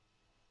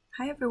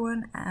Hi,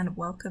 everyone, and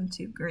welcome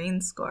to Green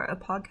Score, a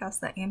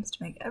podcast that aims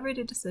to make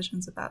everyday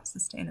decisions about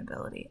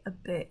sustainability a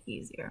bit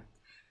easier.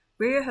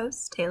 We're your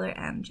hosts, Taylor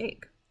and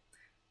Jake.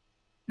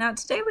 Now,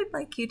 today we'd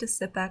like you to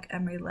sit back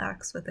and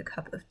relax with a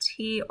cup of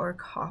tea or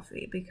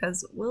coffee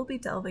because we'll be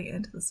delving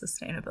into the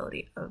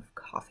sustainability of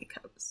coffee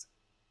cups.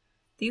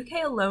 The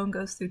UK alone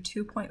goes through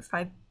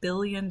 2.5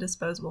 billion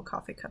disposable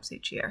coffee cups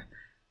each year.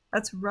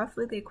 That's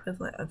roughly the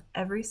equivalent of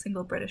every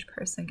single British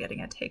person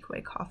getting a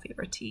takeaway coffee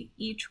or tea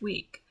each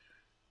week.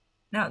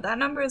 Now, that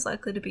number is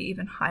likely to be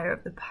even higher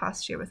over the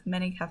past year, with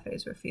many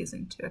cafes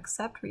refusing to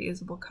accept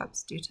reusable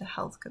cups due to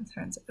health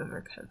concerns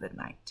over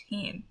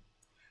COVID-19.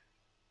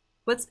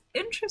 What's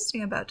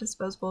interesting about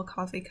disposable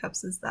coffee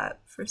cups is that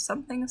for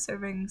something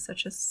serving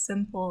such a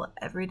simple,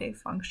 everyday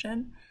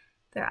function,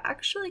 they're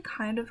actually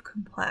kind of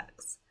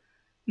complex.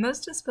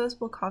 Most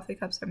disposable coffee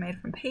cups are made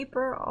from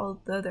paper,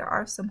 although there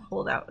are some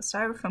holdout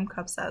styrofoam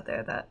cups out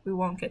there that we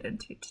won't get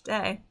into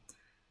today.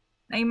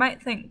 Now, you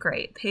might think,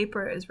 great,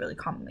 paper is really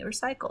commonly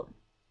recycled.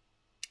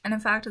 And in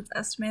fact, it's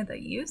estimated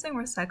that using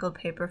recycled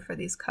paper for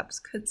these cups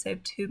could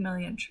save 2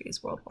 million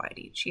trees worldwide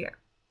each year.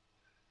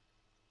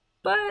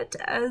 But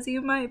as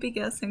you might be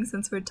guessing,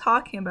 since we're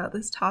talking about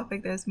this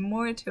topic, there's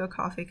more to a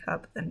coffee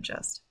cup than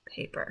just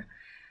paper.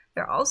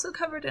 They're also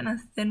covered in a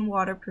thin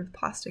waterproof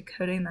plastic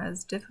coating that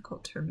is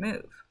difficult to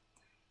remove.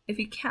 If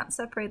you can't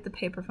separate the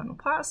paper from the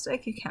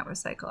plastic, you can't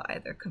recycle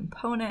either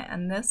component,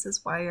 and this is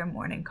why your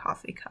morning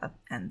coffee cup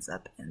ends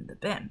up in the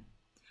bin.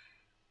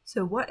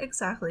 So what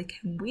exactly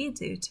can we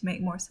do to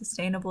make more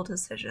sustainable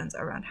decisions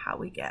around how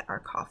we get our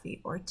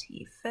coffee or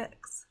tea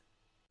fix?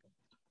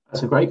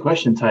 That's a great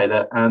question,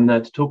 Taylor. And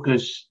to talk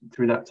us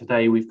through that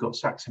today, we've got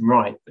Saxon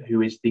Wright,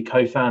 who is the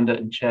co-founder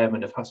and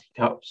chairman of Husky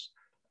Cups,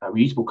 a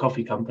reusable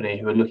coffee company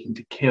who are looking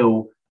to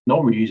kill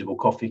non-reusable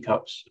coffee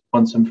cups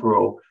once and for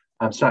all.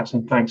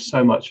 Saxon, thanks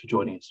so much for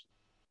joining us.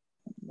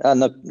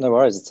 No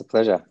worries. It's a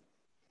pleasure.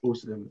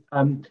 Awesome.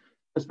 I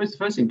suppose the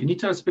first thing, can you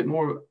tell us a bit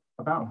more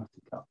about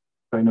Husky Cup?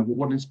 So,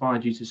 what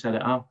inspired you to set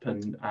it up,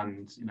 and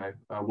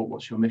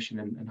what's your mission,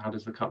 and how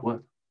does the cup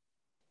work?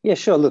 Yeah,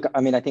 sure. Look,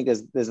 I mean, I think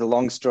there's a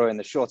long story and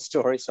the short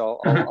story, so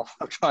I'll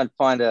try and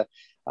find a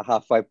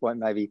halfway point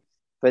maybe.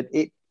 But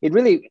it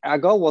really, our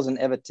goal wasn't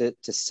ever to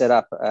set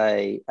up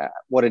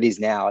what it is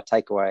now, a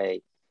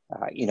takeaway,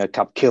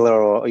 cup killer,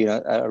 or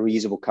a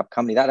reusable cup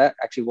company. That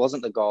actually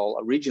wasn't the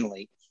goal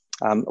originally.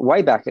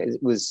 Way back,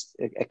 it was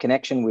a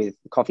connection with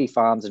coffee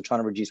farms and trying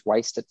to reduce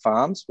waste at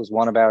farms was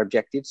one of our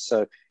objectives.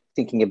 So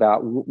thinking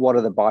about what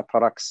are the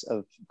byproducts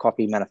of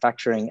coffee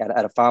manufacturing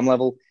at a farm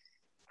level,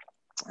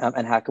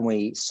 and how can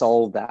we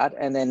solve that?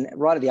 And then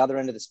right at the other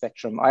end of the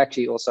spectrum, I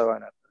actually also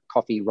own a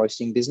coffee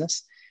roasting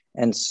business.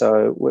 And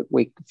so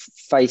we're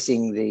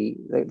facing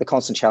the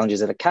constant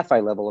challenges at a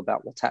cafe level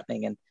about what's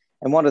happening.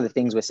 And one of the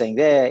things we're seeing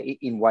there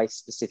in waste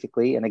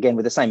specifically, and again,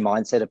 with the same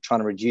mindset of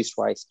trying to reduce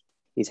waste,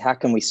 is how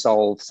can we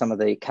solve some of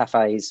the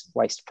cafes'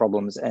 waste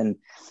problems? And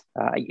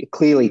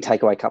clearly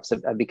takeaway cups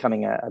are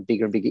becoming a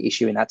bigger and bigger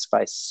issue in that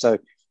space. So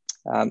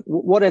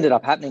what ended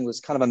up happening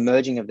was kind of a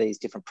merging of these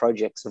different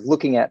projects of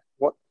looking at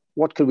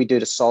what could we do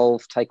to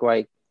solve the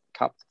takeaway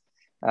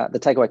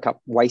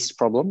cup waste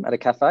problem at a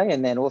cafe,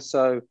 and then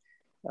also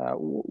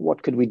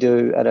what could we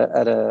do at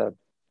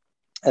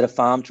a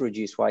farm to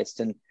reduce waste.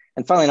 And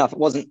funnily enough, it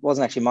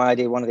wasn't actually my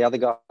idea. One of the other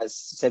guys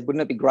said,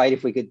 wouldn't it be great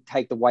if we could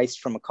take the waste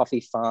from a coffee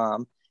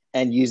farm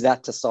and use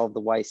that to solve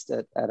the waste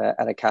at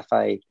a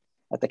cafe,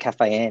 at the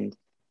cafe end?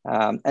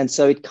 And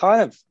so it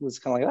kind of was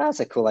kind of like, that's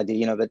a cool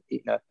idea, but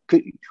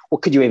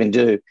what could you even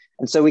do?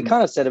 And so we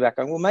kind of set about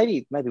going, well,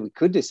 maybe we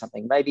could do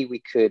something. Maybe we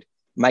could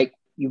make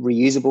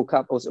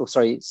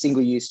reusable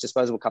single-use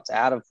disposable cups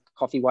out of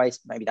coffee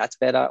waste. Maybe that's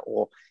better.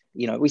 Or,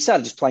 we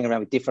started just playing around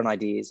with different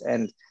ideas.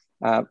 And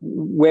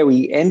where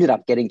we ended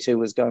up getting to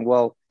was going,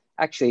 well,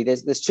 actually,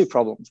 there's two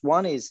problems.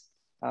 One is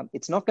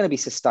it's not going to be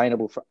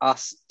sustainable for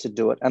us to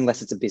do it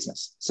unless it's a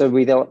business. So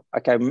we thought,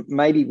 okay,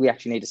 maybe we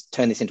actually need to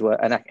turn this into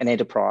an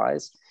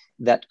enterprise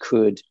that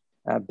could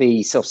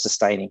be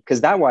self-sustaining,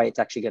 because that way it's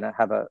actually going to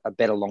have a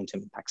better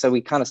long-term impact. So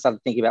we kind of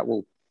started thinking about,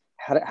 well,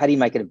 how do you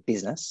make it a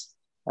business?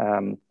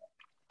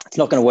 It's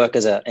not going to work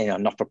as a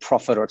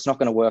not-for-profit, or it's not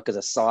going to work as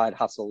a side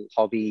hustle,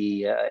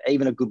 hobby,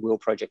 even a goodwill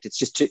project. It's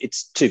just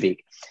too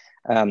big.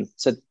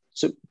 So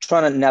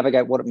trying to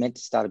navigate what it meant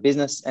to start a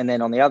business, and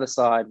then on the other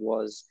side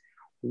was,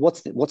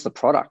 what's the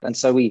product? And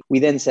so we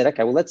then said,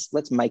 okay, well,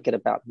 let's make it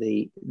about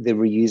the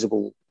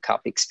reusable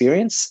cup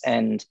experience,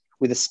 and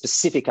with a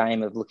specific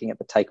aim of looking at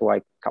the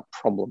takeaway cup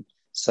problem.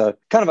 So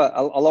kind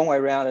of a long way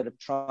around it of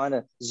trying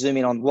to zoom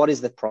in on what is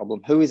the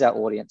problem, who is our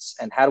audience,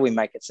 and how do we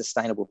make it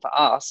sustainable for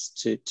us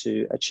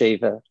to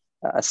achieve a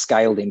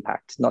scaled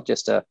impact, not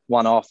just a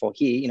one-off or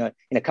here,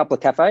 in a couple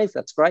of cafes,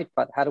 that's great,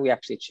 but how do we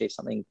actually achieve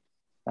something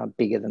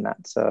bigger than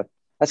that? So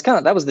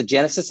that was the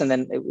genesis. And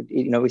then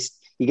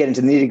you get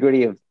into the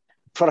nitty-gritty of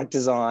product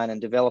design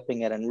and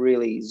developing it and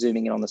really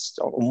zooming in on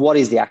what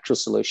is the actual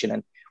solution.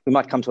 And we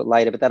might come to it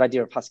later, but that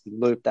idea of Husky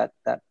Loop, that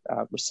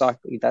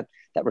recycling, that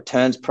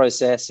returns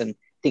process, and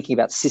thinking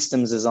about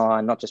systems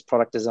design, not just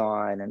product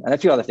design, and a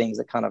few other things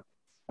that kind of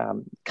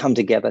come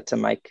together to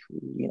make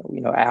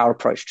our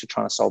approach to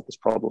trying to solve this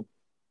problem.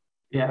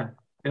 Yeah,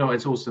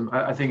 it's awesome.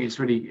 I think it's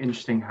really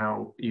interesting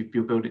how you're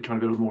trying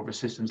to build more of a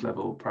systems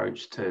level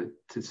approach to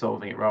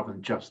solving it rather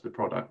than just the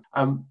product.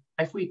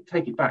 If we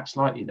take it back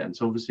slightly then,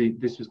 so obviously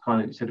this was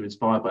kind of sort of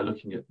inspired by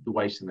looking at the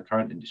waste in the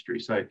current industry.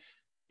 So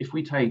if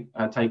we take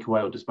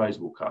takeaway or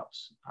disposable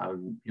cups,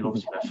 you'll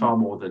obviously know far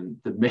more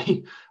than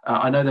me.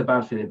 I know they're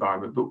bad for the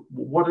environment, but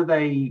what are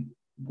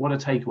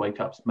takeaway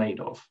cups made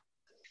of?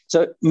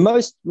 So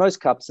most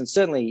cups, and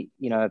certainly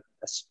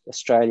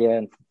Australia,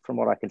 and from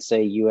what I can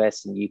see,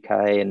 US and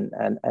UK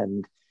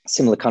and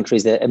similar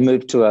countries, that have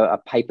moved to a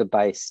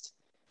paper-based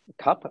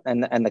cup,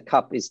 and the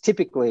cup is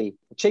typically,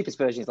 the cheapest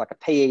version is like a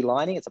PE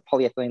lining. It's a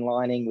polyethylene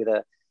lining with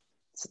a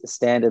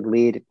standard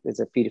lid.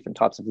 There's a few different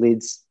types of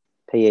lids,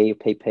 PE or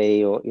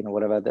PP or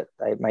whatever that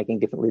they're making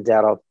different lids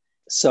out of.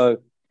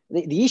 So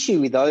the issue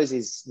with those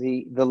is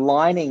the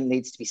lining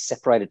needs to be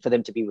separated for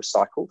them to be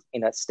recycled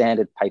in a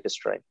standard paper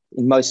stream,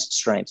 in most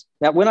streams.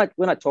 Now, when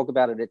I talk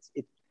about it,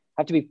 I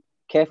have to be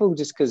careful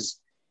just because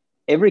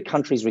every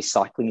country's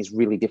recycling is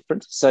really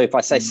different. So if I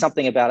say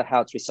something about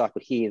how it's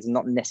recycled here is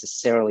not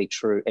necessarily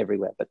true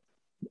everywhere. But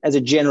as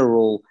a general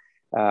rule,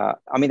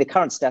 the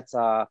current stats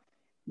are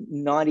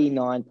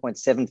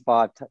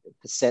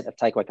 99.75% of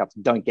takeaway cups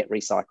don't get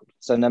recycled.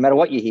 So no matter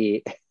what you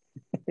hear,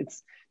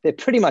 they're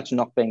pretty much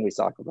not being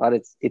recycled,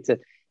 right?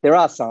 There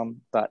are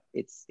some, but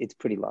it's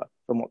pretty low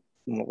from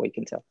what we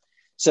can tell.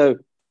 So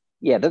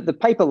yeah, the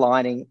paper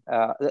lining,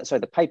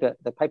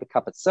 the paper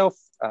cup itself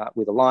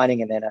with a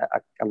lining and then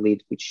a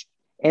lid, which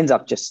ends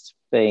up just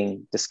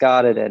being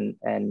discarded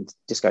and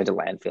just go to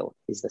landfill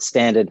is the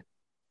standard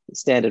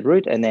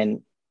route, and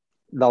then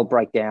they'll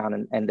break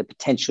down and the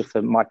potential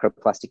for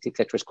microplastics,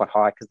 etc., is quite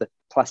high because the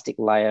plastic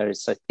layer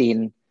is so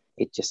thin,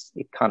 it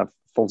kind of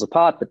falls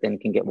apart, but then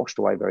can get washed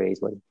away very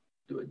easily.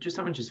 Just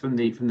having from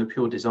the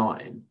pure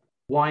design,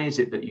 why is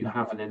it that you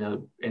have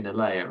an inner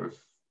layer of?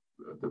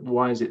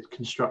 Why is it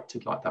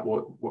constructed like that?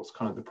 What's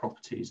kind of the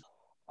properties?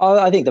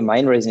 I think the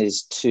main reason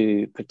is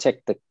to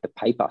protect the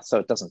paper so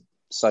it doesn't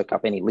soak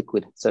up any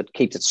liquid, so it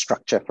keeps its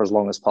structure for as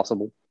long as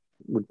possible.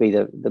 Would be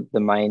the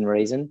main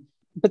reason.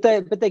 But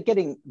they're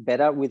getting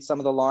better with some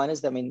of the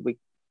liners. I mean, we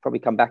probably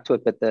come back to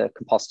it, but the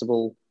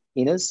compostable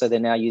inners, so they're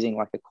now using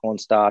like a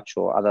cornstarch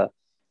or other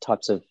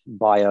types of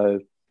bio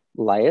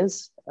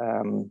layers.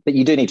 But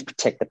you do need to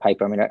protect the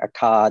paper. I mean, a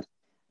card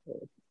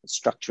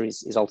structure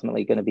is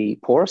ultimately going to be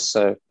porous,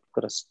 so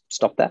got to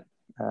stop that.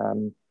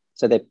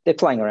 So they're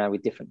playing around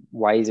with different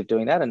ways of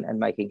doing that and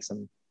making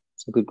some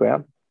good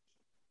ground.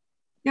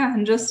 Yeah,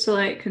 and just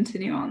to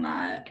continue on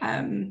that,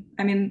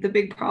 the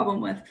big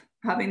problem with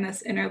having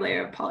this inner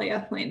layer of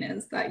polyethylene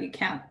is that you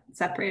can't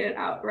separate it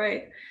out,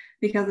 right?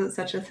 Because it's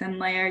such a thin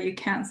layer, you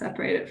can't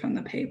separate it from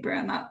the paper,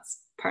 and that's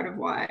part of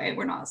why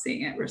we're not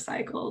seeing it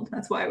recycled.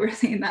 That's why we're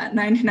seeing that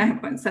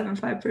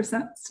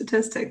 99.75%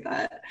 statistic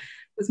that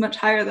was much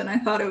higher than I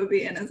thought it would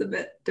be, and is a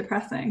bit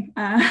depressing.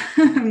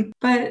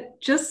 But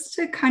just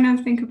to kind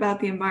of think about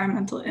the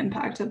environmental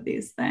impact of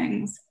these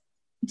things,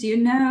 do you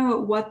know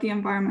what the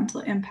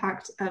environmental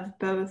impact of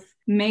both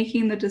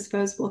making the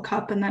disposable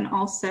cup and then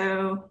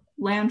also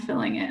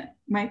landfilling it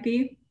might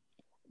be?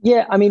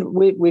 Yeah, I mean,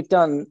 we've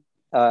done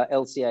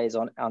LCAs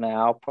on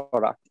our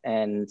product,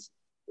 and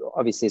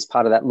obviously as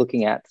part of that,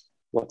 looking at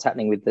what's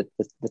happening with the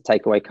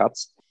takeaway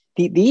cups.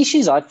 The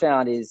issues I've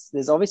found is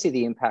there's obviously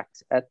the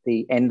impact at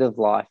the end of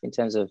life in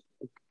terms of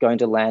going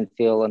to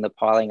landfill and the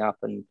piling up,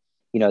 and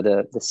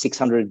the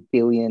 600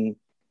 billion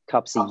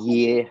cups a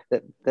year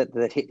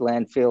that hit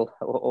landfill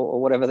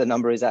or whatever the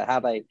number is. How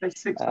they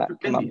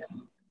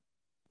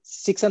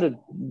 600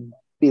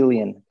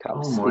 billion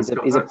cups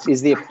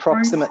is the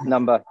approximate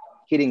number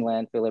hitting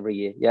landfill every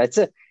year. Yeah,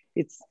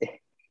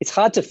 it's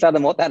hard to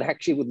fathom what that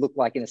actually would look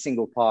like in a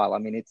single pile. I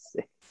mean,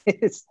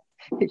 it's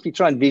if you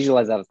try and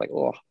visualize that, it's like,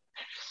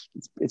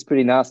 it's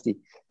pretty nasty.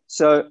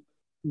 So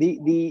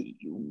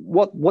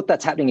what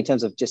that's happening in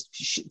terms of just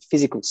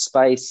physical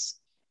space.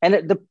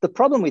 And the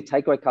problem with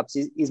takeaway cups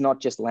is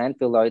not just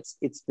landfill, though.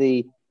 It's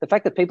the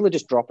fact that people are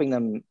just dropping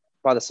them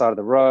by the side of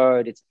the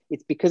road.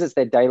 It's because it's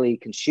their daily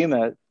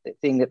consumer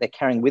thing that they're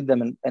carrying with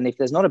them. And if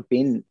there's not a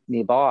bin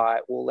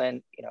nearby, well,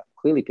 then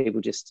clearly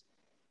people just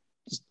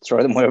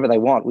throw them wherever they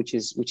want, which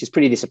is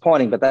pretty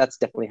disappointing. But that's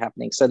definitely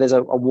happening. So there's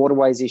a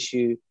waterways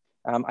issue.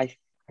 I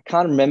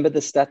can't remember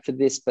the stat for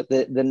this, but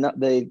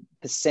the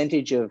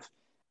percentage of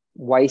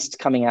waste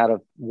coming out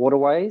of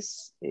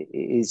waterways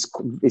is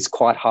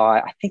quite high.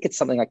 I think it's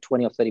something like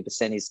 20 or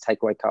 30% is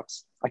takeaway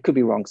cups. I could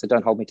be wrong, so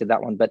don't hold me to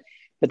that one. But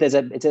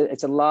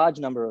it's a large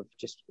number of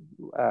just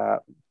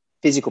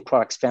physical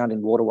products found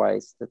in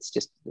waterways that's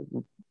just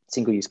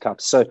single-use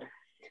cups. So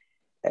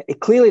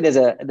clearly there's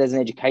an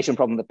education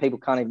problem that people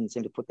can't even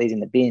seem to put these in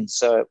the bin.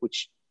 So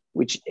which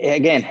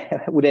again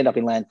would end up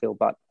in landfill,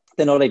 but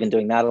they're not even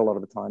doing that a lot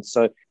of the time.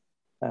 So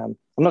I'm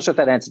not sure if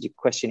that answered your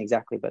question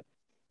exactly, but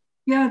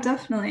yeah,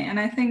 definitely. And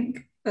I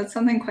think that's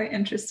something quite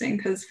interesting,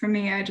 because for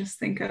me, I just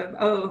think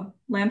of,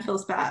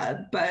 landfill's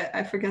bad, but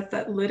I forget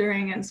that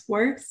littering is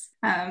worse,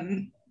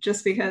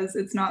 just because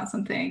it's not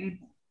something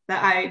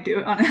that I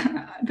do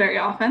on very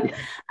often.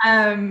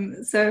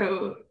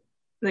 So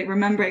like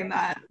remembering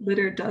that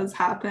litter does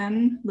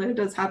happen,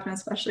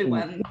 especially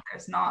when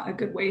there's not a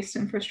good waste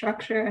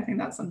infrastructure. I think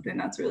that's something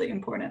that's really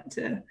important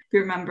to be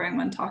remembering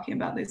when talking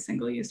about these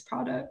single-use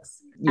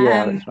products.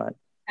 That's right.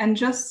 And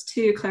just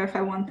to clarify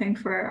one thing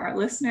for our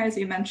listeners,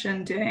 you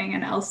mentioned doing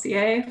an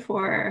LCA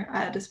for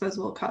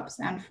disposable cups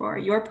and for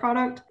your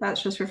product.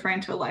 That's just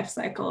referring to a life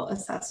cycle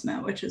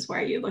assessment, which is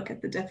where you look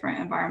at the different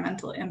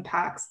environmental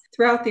impacts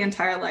throughout the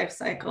entire life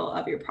cycle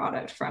of your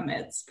product, from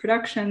its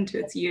production to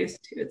its use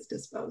to its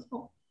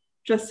disposal.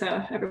 Just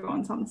so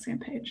everyone's on the same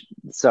page.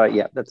 So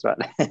yeah, that's right.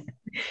 I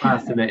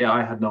have to admit,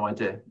 I had no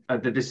idea.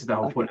 This is the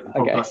whole point of the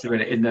podcast,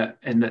 really, in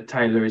that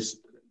Taylor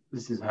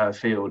this is her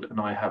field,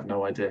 and I have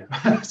no idea.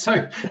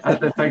 So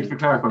thanks for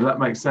clarifying. That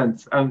makes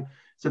sense.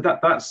 So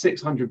that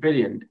 600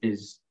 billion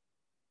is,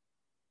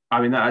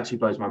 I mean, that actually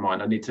blows my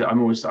mind.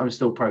 I'm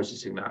still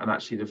processing that, and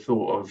actually the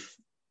thought of,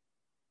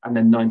 and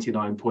then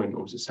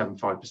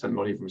 99.75%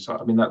 not even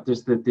recycled. I mean, that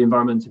just the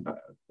environmental impact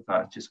of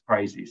that is just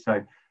crazy.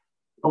 So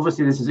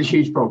obviously this is a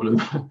huge problem.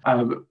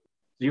 So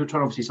you're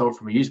trying to obviously solve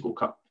from a usable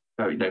cup,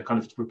 kind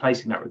of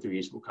replacing that with a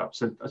reusable cup.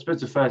 So I suppose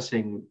the first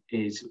thing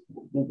is,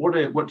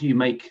 what do you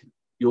make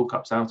your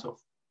cups out of?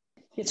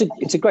 It's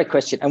a great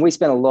question, and we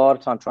spend a lot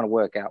of time trying to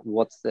work out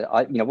what's the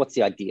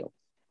ideal.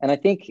 And I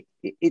think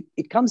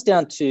it comes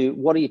down to,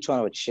 what are you trying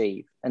to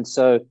achieve? And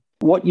so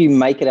what you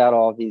make it out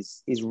of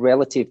is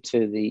relative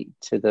to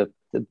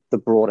the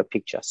broader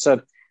picture.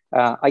 So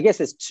I guess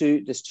there's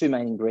two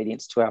main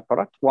ingredients to our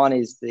product. One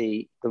is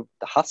the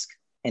husk,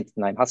 hence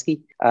the name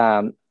Husky.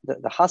 The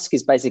husk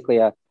is basically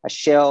a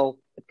shell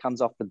that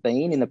comes off the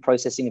bean in the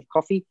processing of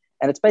coffee,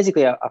 and it's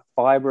basically a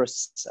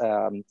fibrous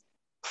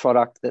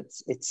product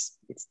that's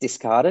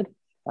discarded.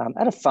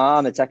 At a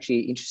farm, it's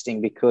actually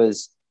interesting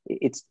because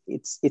it's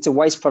a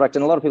waste product,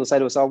 and a lot of people say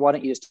to us, "Oh, why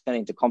don't you just turn it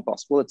into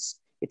compost?" Well, it's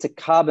a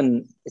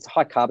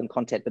high carbon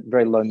content but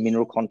very low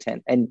mineral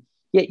content, and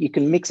yet you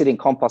can mix it in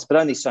compost, but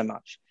only so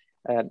much.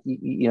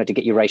 To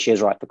get your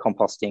ratios right for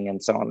composting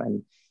and so on,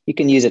 and you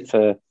can use it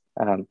for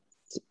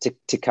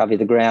to cover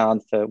the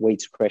ground for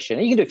weed suppression.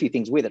 And you can do a few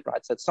things with it,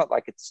 right? So it's not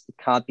like it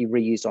can't be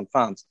reused on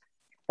farms.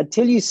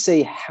 Until you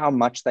see how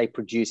much they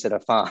produce at a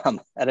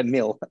farm, at a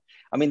mill,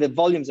 I mean, the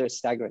volumes are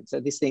staggering. So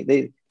this thing,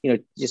 the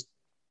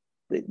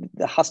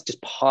husk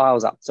just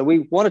piles up. So we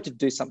wanted to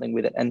do something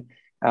with it, and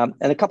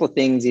a couple of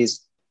things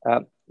is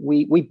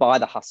we buy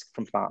the husk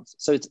from farms.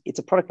 So it's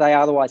a product they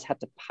otherwise had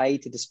to pay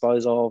to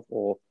dispose of,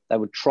 or they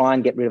would try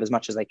and get rid of as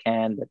much as they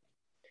can.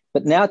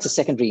 But now it's a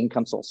secondary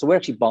income source. So we're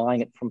actually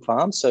buying it from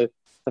farms. So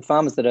for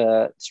farmers that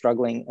are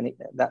struggling, and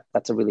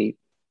that's a really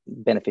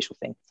beneficial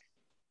thing.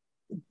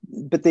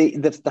 But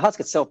the husk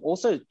itself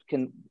also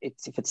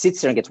if it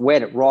sits there and gets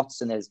wet, it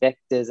rots, and there's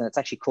vectors, and it's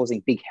actually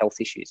causing big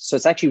health issues. So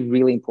it's actually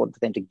really important for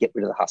them to get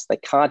rid of the husk. They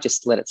can't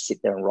just let it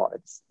sit there and rot.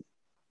 It's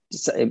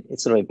sort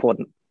of an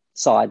important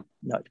side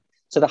note.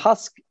 So the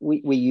husk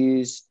we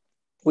use,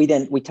 we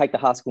take the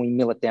husk and we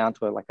mill it down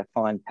to a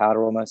fine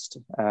powder almost,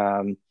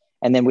 and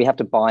then we have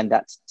to bind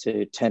that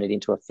to turn it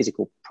into a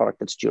physical product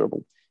that's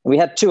durable. And we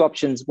had two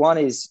options. One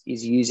is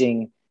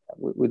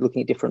we're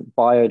looking at different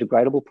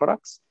biodegradable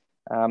products.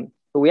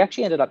 But we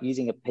actually ended up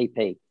using a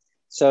PP.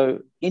 So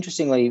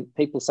interestingly,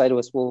 people say to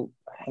us, "Well,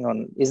 hang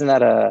on, isn't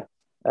that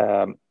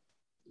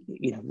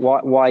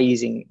why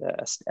using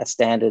a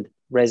standard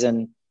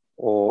resin,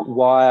 or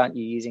why aren't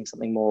you using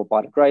something more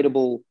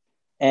biodegradable?"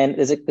 And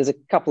there's a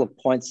couple of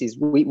points. Is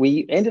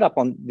we ended up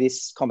on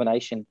this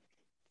combination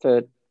for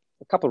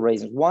a couple of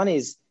reasons. One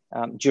is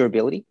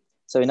durability.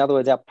 So in other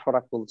words, our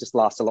product will just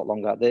last a lot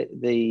longer.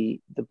 The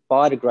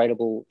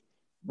biodegradable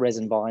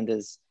resin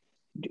binders,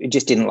 it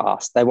just didn't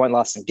last. They won't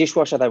last in a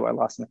dishwasher. They won't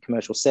last in a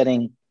commercial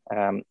setting.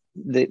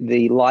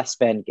 The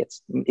lifespan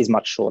is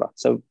much shorter.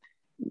 So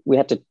we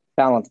had to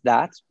balance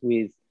that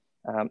with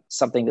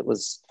something that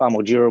was far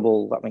more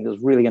durable. I mean, it was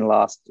really going to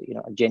last,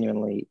 a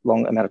genuinely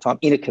long amount of time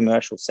in a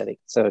commercial setting.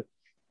 So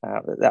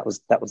that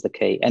was the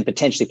key, and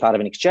potentially part of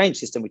an exchange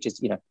system, which is,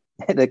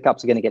 the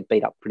cups are going to get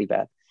beat up pretty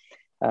bad.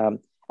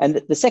 And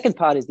the second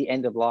part is the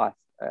end of life.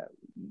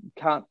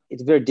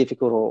 It's very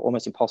difficult or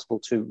almost impossible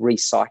to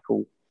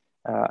recycle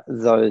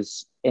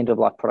those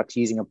end-of-life products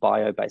using a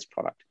bio-based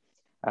product.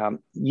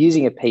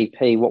 Using a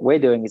PP, what we're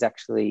doing is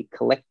actually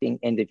collecting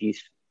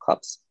end-of-use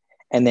cups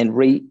and then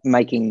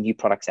remaking new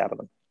products out of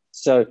them.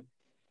 So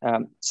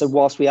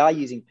whilst we are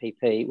using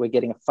PP, we're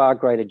getting a far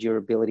greater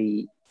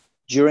durability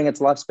during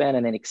its lifespan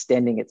and then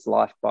extending its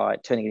life by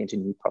turning it into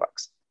new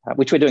products,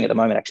 which we're doing at the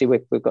moment.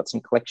 Actually, we've got some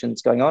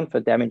collections going on for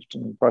damaged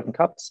and broken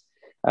cups,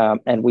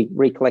 and we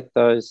recollect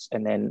those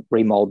and then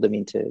remold them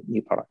into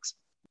new products.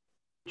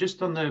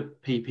 Just on the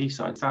PP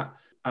side,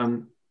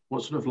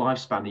 what sort of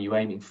lifespan are you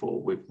aiming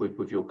for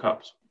with your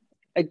cups?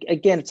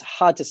 Again, it's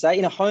hard to say.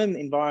 In a home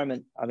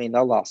environment, I mean,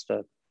 they'll last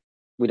for,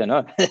 we don't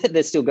know.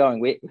 They're still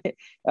going.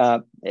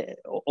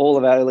 All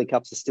of our early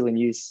cups are still in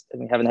use,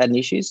 and we haven't had any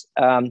issues,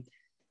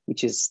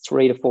 which is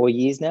 3 to 4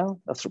 years now.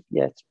 It's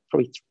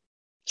probably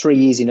 3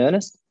 years in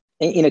earnest.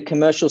 In a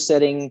commercial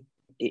setting,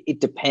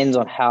 it depends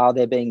on how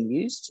they're being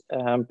used,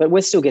 but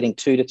we're still getting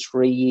 2 to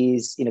 3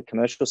 years in a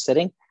commercial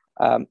setting.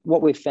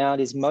 What we've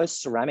found is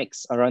most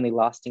ceramics are only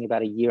lasting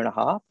about a year and a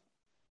half.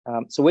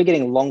 So we're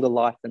getting longer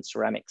life than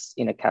ceramics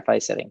in a cafe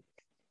setting.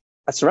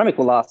 A ceramic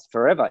will last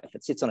forever if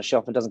it sits on a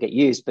shelf and doesn't get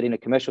used, but in a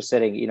commercial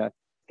setting,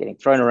 getting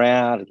thrown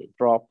around, getting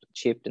dropped,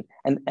 chipped,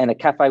 and a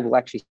cafe will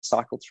actually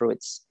cycle through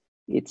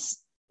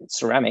its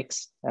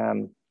ceramics,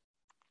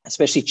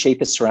 especially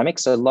cheaper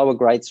ceramics. So lower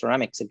grade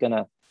ceramics are going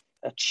to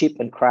chip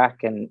and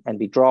crack and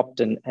be dropped,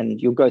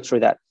 and you'll go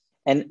through that.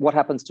 And what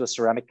happens to a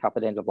ceramic cup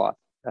at end of life?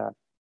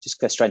 Just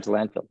go straight to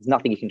landfill. There's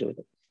nothing you can do with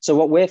it. So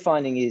what we're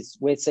finding is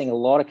we're seeing a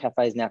lot of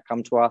cafes now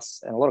come to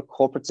us, and a lot of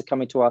corporates are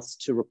coming to us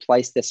to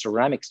replace their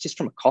ceramics just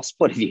from a cost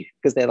point of view,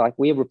 because they're like,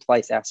 we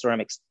replace our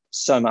ceramics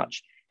so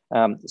much.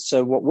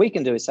 So what we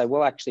can do is say,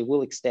 well, actually,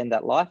 we'll extend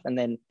that life. And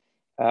then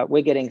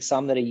we're getting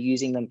some that are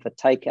using them for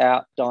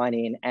takeout, dine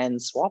in,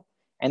 and swap.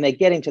 And they're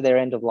getting to their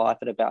end of life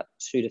at about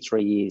 2 to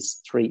 3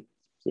 years,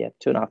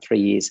 2.5, 3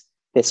 years.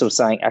 They're sort of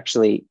saying,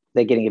 actually,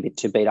 they're getting a bit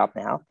too beat up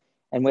now.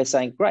 And we're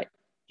saying, great,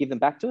 give them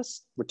back to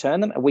us,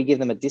 return them, and we give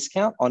them a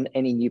discount on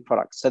any new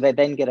products. So they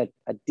then get a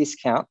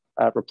discount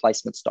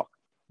replacement stock.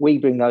 We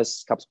bring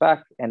those cups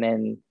back and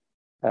then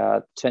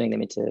turning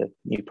them into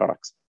new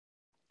products.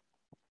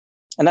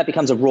 And that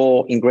becomes a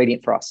raw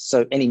ingredient for us.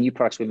 So any new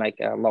products we make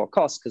are lower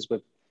cost because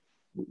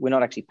we're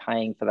not actually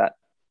paying for that,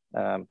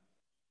 the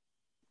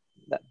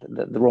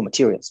raw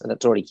materials, and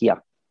it's already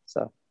here.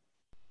 So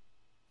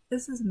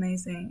this is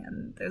amazing,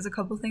 and there's a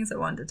couple of things I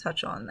wanted to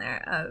touch on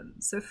there.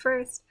 So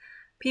first,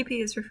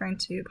 PP is referring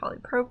to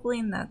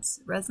polypropylene. That's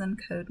resin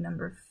code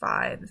number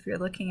 5. If you're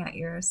looking at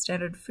your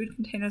standard food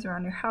containers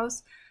around your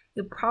house,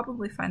 you'll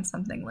probably find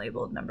something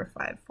labeled number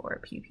 5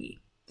 for PP.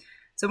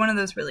 So one of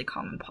those really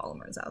common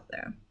polymers out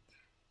there.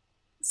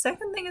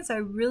 Second thing is I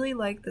really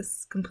like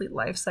this complete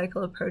life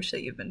cycle approach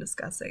that you've been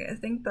discussing. I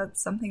think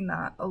that's something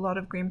that a lot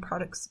of green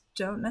products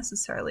don't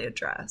necessarily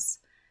address.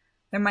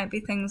 There might be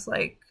things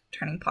like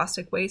turning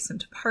plastic waste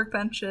into park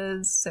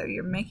benches, so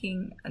you're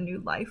making a new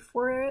life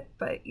for it,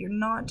 but you're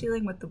not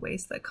dealing with the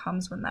waste that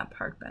comes when that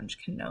park bench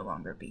can no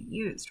longer be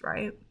used,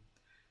 right?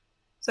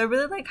 So I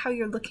really like how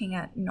you're looking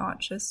at not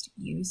just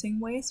using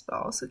waste, but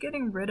also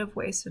getting rid of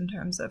waste in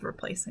terms of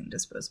replacing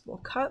disposable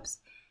cups,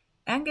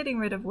 and getting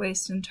rid of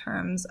waste in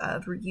terms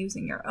of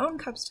reusing your own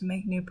cups to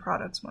make new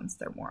products once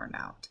they're worn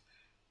out.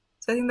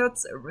 So I think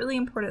that's a really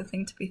important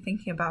thing to be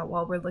thinking about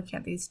while we're looking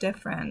at these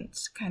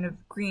different kind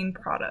of green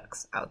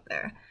products out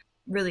there.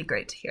 Really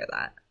great to hear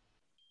that.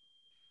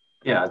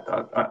 Yeah,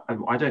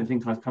 I don't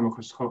think I've come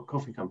across a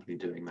coffee company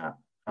doing that.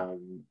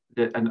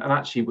 And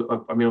actually,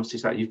 I mean, obviously,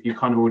 that you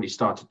kind of already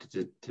started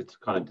to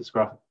kind of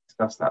discuss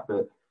that.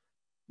 But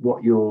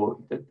what you're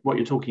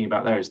talking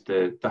about there is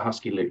the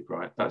Husky Loop,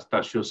 right?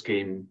 That's your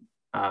scheme.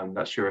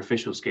 That's your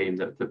official scheme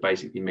that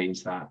basically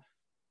means that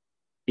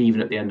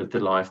even at the end of the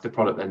life, the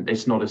product, then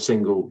it's not a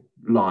single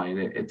line.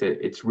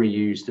 It's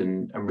reused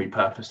and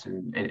repurposed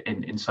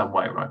in some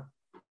way, right?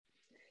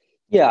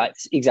 Yeah,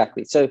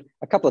 exactly. So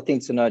a couple of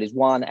things to note is,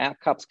 one, our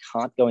cups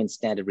can't go in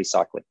standard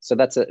recycling. So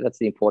that's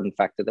the important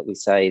factor that we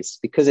say, is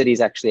because it is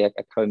actually a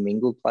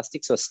commingled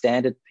plastic. So a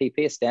standard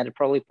PP, a standard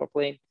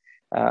polypropylene,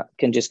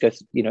 can just go,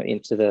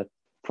 into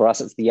for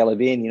us, it's the yellow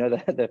bin,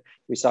 the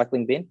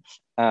recycling bin.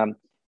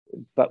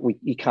 But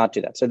you can't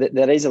do that. So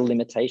that is a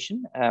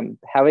limitation.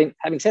 Having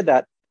said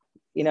that,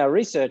 in our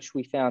research,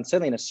 we found,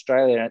 certainly in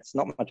Australia, and it's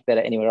not much better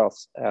anywhere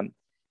else,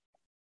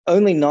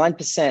 only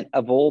 9%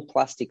 of all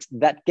plastics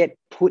that get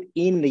put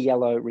in the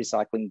yellow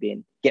recycling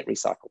bin get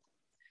recycled.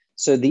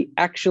 So the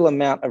actual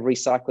amount of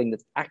recycling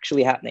that's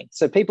actually happening.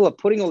 So people are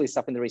putting all this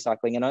stuff in the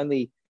recycling, and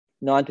only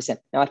 9%.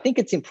 Now, I think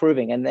it's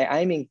improving, and they're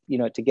aiming,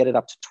 to get it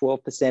up to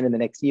 12% in the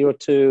next year or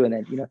two. And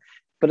then,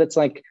 but it's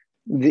like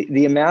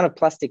the amount of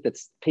plastic that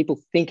people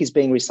think is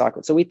being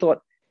recycled. So we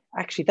thought,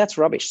 actually, that's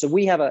rubbish. So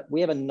we have a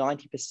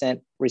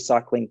 90%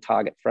 recycling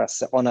target for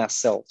us on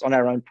ourselves, on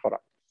our own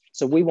product.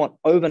 So we want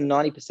over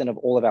 90% of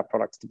all of our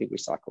products to be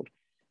recycled,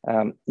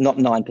 not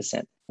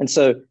 9%. And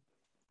so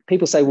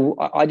people say, well,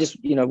 I just,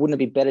 wouldn't it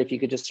be better if you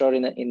could just throw it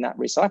in that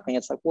recycling?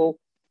 It's like, well,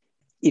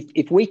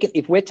 if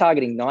we're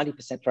targeting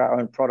 90% for our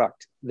own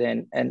product,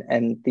 then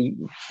and the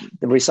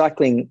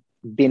recycling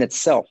bin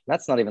itself,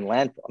 that's not even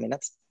landfill. I mean,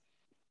 that's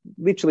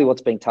literally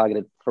what's being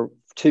targeted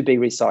to be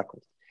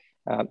recycled,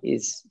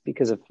 is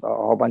because of a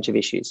whole bunch of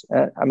issues.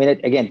 I mean,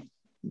 again,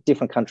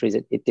 different countries,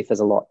 it differs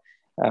a lot,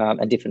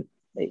 and different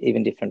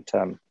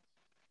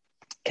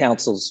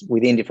councils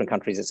within different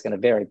countries, it's going to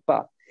vary,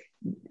 but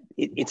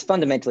it's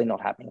fundamentally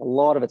not happening. A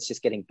lot of it's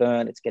just getting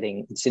burned, it's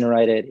getting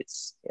incinerated,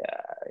 it's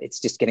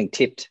just getting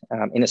tipped.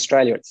 In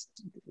Australia, it's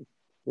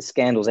the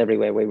scandals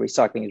everywhere where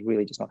recycling is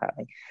really just not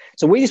happening.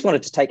 So we just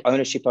wanted to take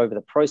ownership over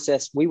the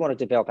process. We wanted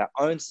to develop our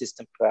own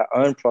system for our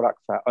own product,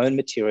 for our own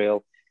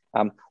material.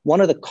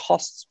 One of the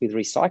costs with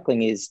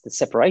recycling is the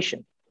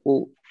separation.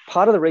 Well,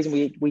 part of the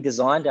reason we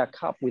designed our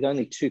cup with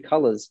only 2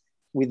 colors,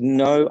 with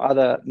no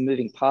other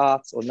moving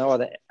parts or no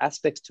other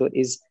aspects to it,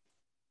 is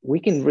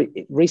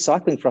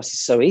recycling for us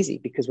is so easy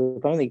because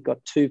we've only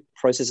got two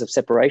processes of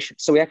separation.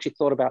 So we actually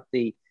thought about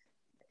the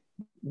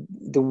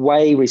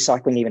way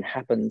recycling even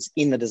happens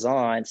in the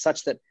design,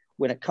 such that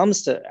when it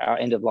comes to our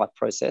end of life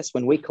process,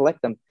 when we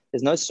collect them,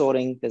 there's no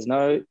sorting,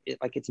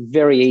 it's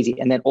very easy.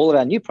 And then all of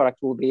our new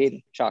product will be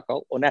in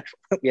charcoal or natural.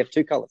 We have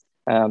two colors.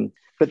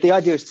 But the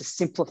idea is to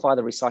simplify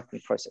the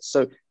recycling process.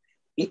 So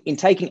in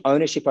taking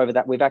ownership over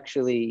that, we've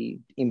actually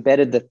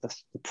embedded the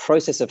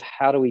process of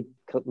how do we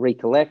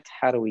recollect,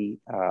 how do we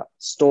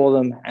store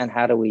them, and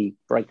how do we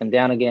break them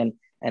down again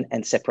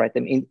and separate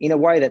them in a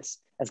way that's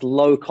as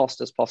low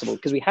cost as possible.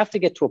 Because we have to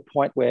get to a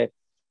point where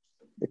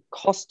the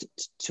cost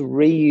to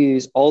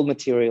reuse old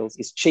materials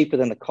is cheaper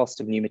than the cost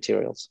of new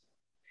materials,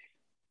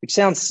 which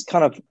sounds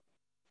kind of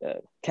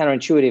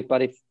counterintuitive,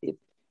 but if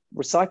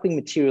recycling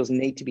materials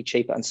need to be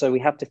cheaper. And so we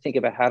have to think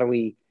about how do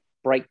we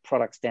break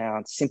products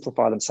down,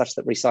 simplify them such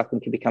that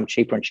recycling can become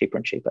cheaper and cheaper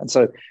and cheaper. And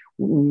so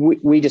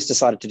we just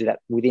decided to do that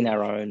within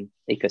our own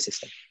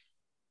ecosystem.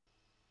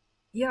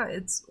 Yeah,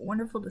 it's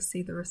wonderful to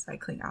see the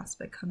recycling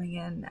aspect coming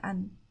in.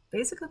 And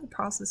basically the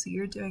process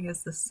you're doing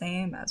is the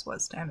same as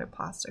what standard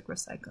plastic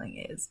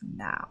recycling is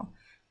now,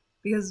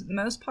 because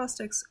most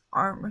plastics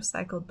aren't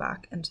recycled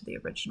back into the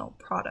original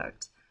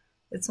product.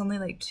 It's only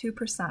like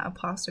 2% of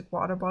plastic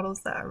water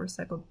bottles that are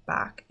recycled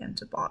back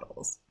into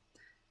bottles.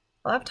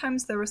 A lot of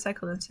times they're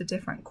recycled into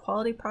different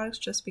quality products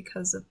just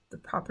because of the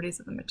properties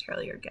of the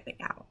material you're getting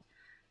out.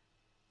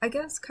 I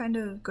guess kind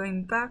of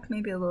going back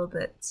maybe a little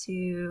bit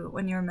to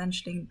when you were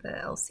mentioning the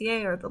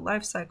LCA or the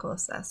life cycle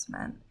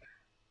assessment,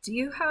 do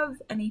you have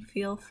any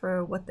feel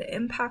for what the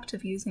impact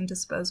of using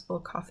disposable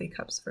coffee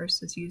cups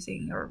versus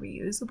using your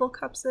reusable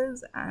cups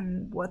is,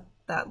 and what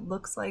that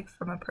looks like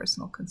from a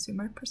personal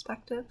consumer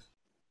perspective?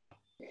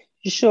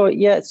 Sure.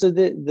 Yeah. So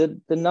the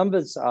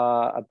numbers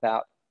are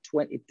about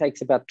 20. It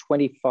takes about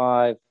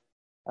 25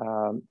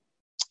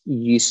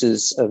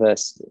 uses of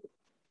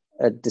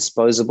a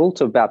disposable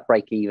to about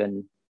break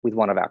even with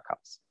one of our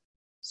cups.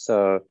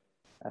 So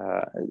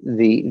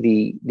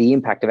the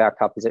impact of our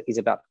cup is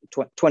about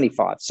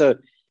 25. So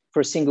for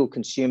a single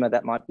consumer,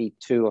 that might be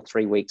 2 or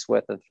 3 weeks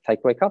worth of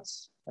takeaway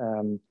cups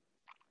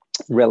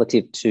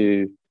relative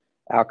to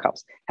our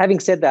cups. Having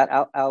said that,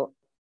 our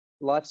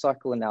life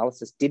cycle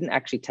analysis didn't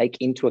actually take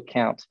into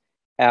account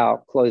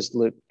our closed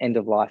loop end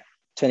of life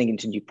turning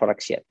into new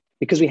products yet,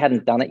 because we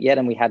hadn't done it yet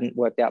and we hadn't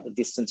worked out the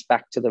distance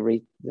back to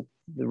the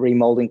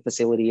remolding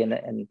facility,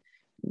 and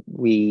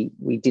we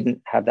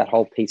didn't have that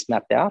whole piece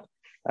mapped out.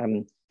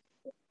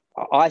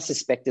 I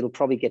suspect it'll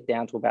probably get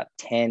down to about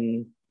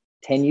 10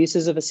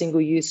 uses of a single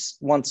use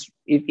once,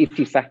 if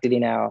you factored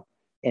in our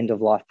end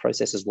of life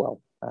process as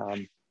well.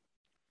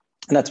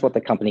 And that's what the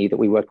company that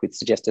we worked with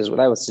suggested.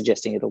 They were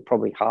suggesting it'll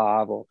probably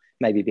halve or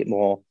maybe a bit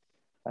more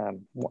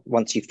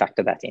once you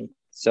factor that in.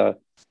 So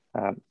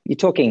you're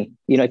talking,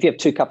 if you have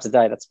 2 cups a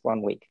day, that's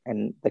 1 week,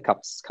 and the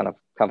cup's kind of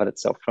covered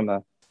itself from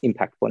an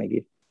impact point of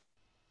view.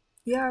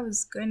 Yeah, I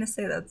was going to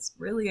say that's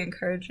really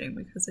encouraging,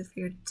 because if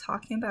you're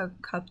talking about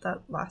a cup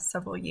that lasts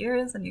several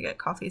years and you get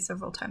coffee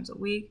several times a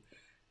week,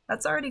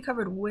 that's already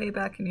covered way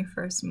back in your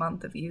first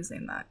month of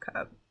using that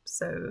cup.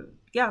 So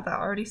yeah, that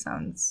already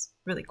sounds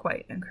really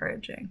quite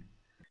encouraging.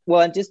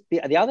 Well, and just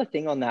the other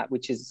thing on that,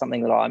 which is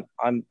something that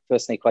I'm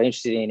personally quite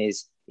interested in,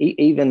 is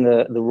even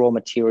the raw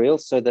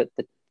materials, so that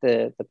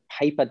the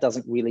paper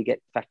doesn't really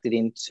get factored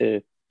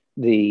into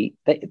they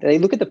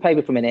look at the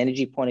paper from an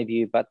energy point of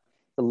view, but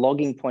the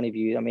logging point of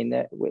view, I mean,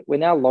 we're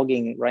now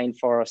logging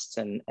rainforests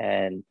and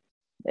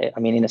I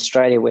mean, in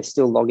Australia, we're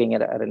still logging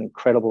at an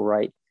incredible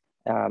rate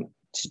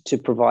to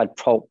provide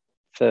pulp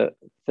for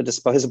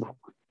disposable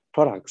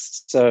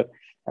products. So,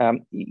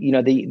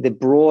 the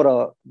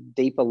broader,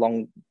 deeper,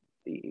 long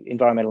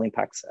environmental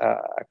impacts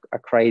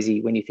are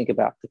crazy when you think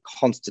about the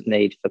constant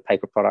need for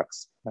paper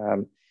products,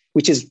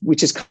 which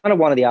is kind of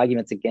one of the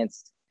arguments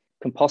against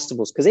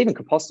compostables, because even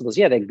compostables,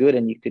 yeah, they're good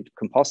and you could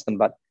compost them,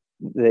 but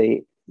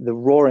the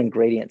raw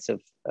ingredients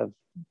of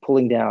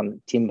pulling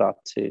down timber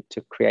to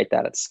create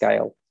that at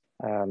scale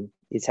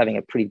is having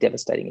a pretty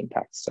devastating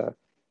impact. So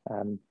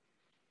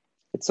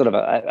it's sort of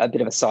a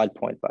bit of a side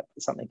point, but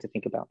something to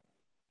think about.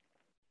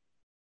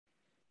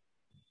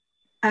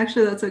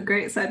 Actually, that's a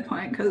great side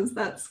point, because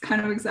that's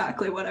kind of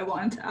exactly what I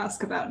wanted to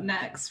ask about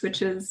next,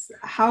 which is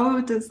how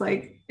does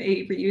like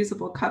a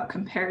reusable cup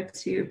compare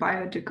to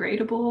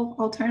biodegradable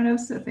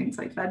alternatives, so things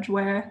like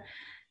vegware,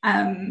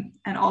 and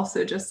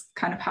also just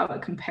kind of how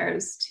it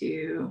compares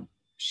to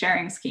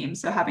sharing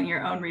schemes, so having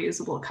your own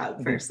reusable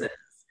cup versus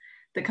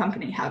the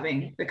company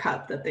having the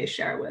cup that they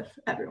share with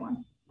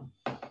everyone.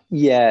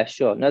 Yeah,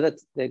 sure. No,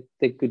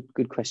 they're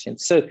good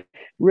questions. So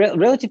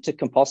relative to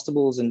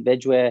compostables and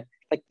vegware,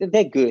 like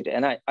they're good,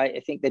 and I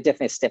think they're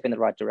definitely a step in the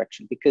right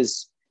direction,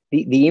 because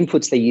the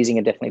inputs they're using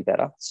are definitely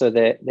better. So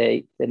they're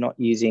not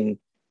using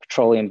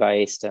petroleum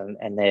based, and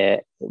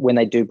when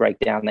they do break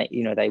down,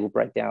 they will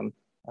break down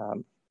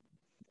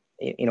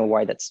in a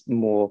way that's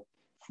more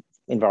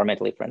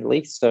environmentally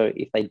friendly. So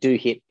if they do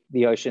hit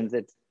the oceans,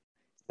 it's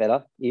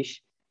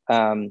better-ish.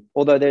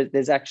 Although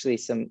there's actually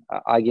some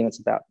arguments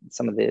about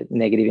some of the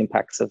negative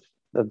impacts of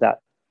of that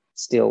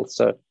still.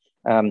 So,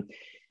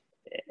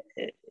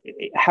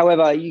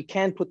 however, you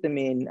can put them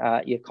in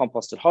your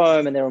compost at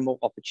home, and there are more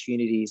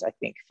opportunities, I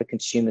think, for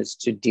consumers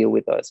to deal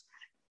with those.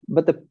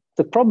 But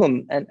the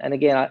problem, and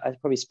again, I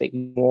probably speak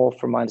more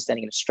from my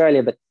understanding in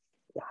Australia, but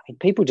I mean,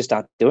 people just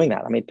aren't doing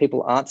that. I mean,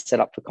 people aren't set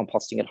up for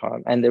composting at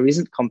home, and there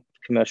isn't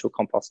commercial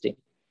composting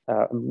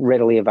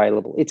readily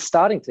available. It's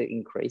starting to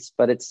increase,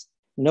 but it's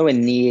nowhere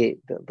near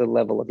the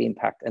level of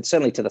impact, and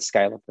certainly to the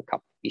scale of the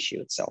cup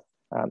issue itself.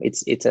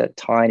 It's a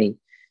tiny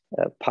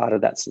part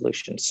of that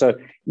solution. So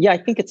yeah, I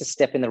think it's a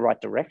step in the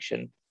right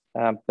direction,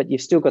 but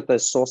you've still got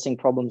those sourcing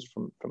problems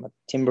from a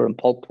timber and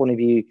pulp point of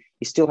view.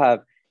 You still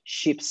have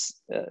ships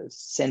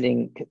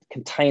sending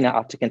container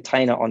after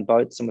container on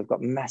boats, and we've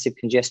got massive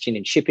congestion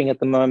in shipping at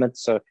the moment.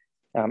 So,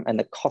 and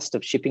the cost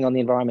of shipping on the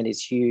environment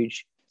is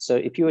huge. So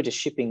if you were just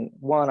shipping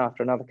one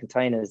after another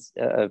containers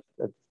of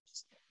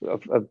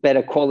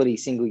better quality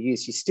single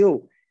use, you're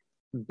still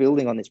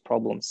building on this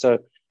problem. So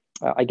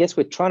I guess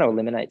we're trying to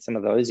eliminate some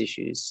of those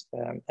issues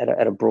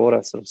at a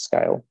broader sort of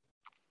scale.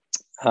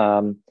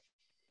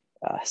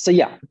 So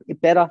yeah,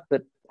 better,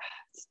 but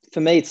for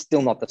me, it's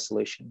still not the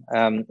solution.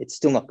 It's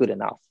still not good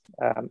enough.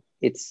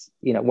 It's,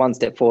 one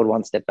step forward,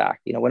 one step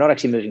back. We're not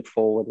actually moving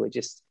forward. We're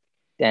just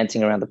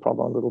dancing around the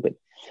problem a little bit.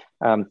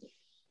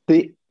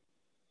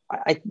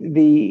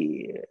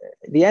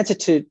 The answer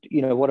to,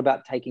 what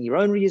about taking your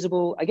own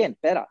reusable? Again,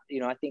 better.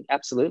 I think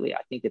absolutely.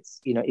 I think it's,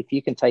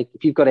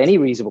 if you've got any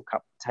reusable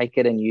cup, take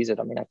it and use it.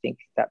 I mean, I think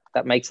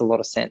that makes a lot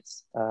of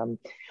sense.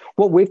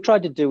 What we've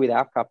tried to do with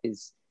our cup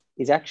is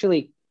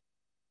actually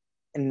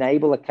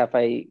enable a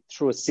cafe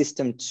through a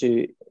system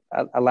to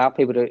allow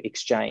people to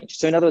exchange.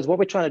 So in other words, what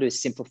we're trying to do is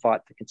simplify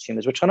it for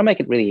consumers. We're trying to make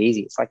it really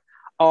easy. It's like,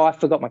 oh, I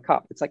forgot my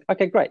cup. It's like,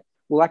 okay, great.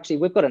 Well, actually,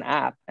 we've got an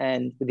app,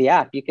 and with the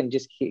app, you can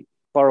just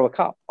borrow a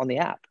cup on the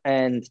app,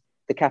 and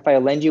the cafe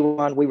will lend you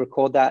one. We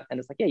record that, and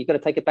it's like, yeah, you've got to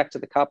take it back to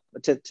the cup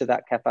to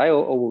that cafe,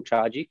 or we'll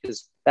charge you,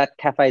 because that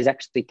cafe is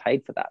actually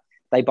paid for that.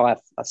 They buy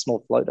a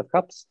small float of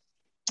cups.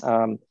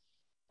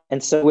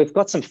 And so we've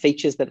got some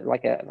features that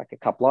like a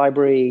cup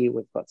library.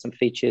 We've got some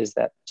features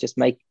that just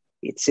make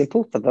it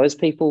simple for those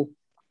people.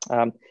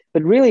 But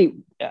really,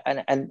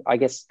 and I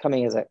guess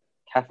coming as a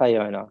cafe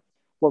owner,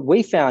 what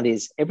we found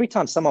is every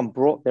time someone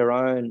brought their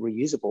own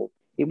reusable,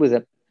 it was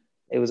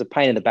a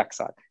pain in the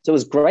backside. So it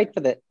was great for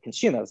the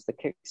consumers. The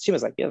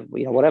consumers like, yeah,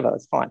 whatever,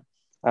 that's fine.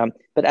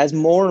 But as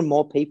more and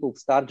more people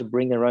started to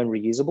bring their own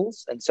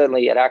reusables, and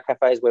certainly at our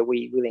cafes where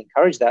we really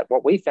encourage that,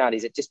 what we found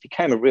is it just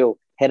became a real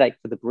headache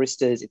for the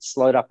baristas. It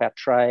slowed up our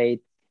trade.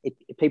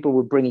 People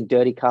were bringing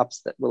dirty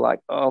cups that were like,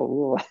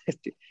 oh,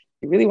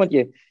 you really want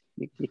your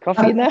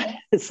coffee in that?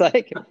 It's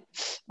like...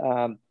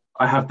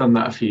 I have done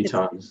that a few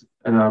times,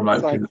 and I'm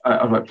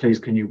like, please,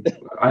 can you?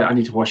 I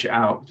need to wash it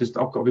out. I've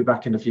got to be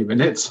back in a few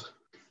minutes.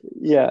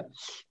 Yeah,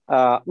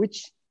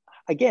 which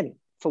again,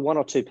 for one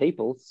or two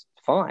people,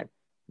 fine.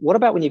 What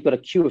about when you've got a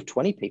queue of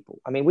 20 people?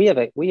 I mean, we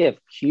have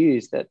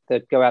queues that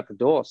go out the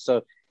door.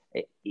 So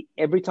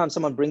every time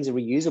someone brings a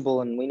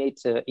reusable, and we need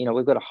to,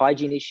 we've got a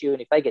hygiene issue,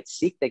 and if they get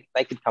sick,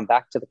 they could come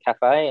back to the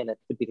cafe, and it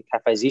could be the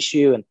cafe's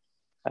issue, and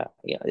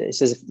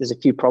there's a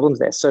few problems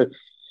there. So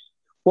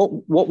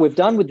what we've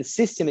done with the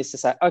system is to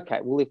say,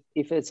 okay, well,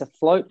 if it's a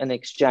float and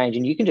exchange,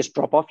 and you can just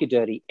drop off your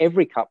dirty,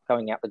 every cup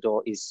going out the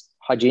door is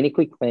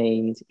hygienically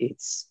cleaned.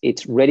 It's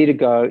ready to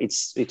go.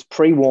 It's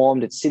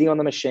pre-warmed. It's sitting on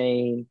the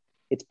machine.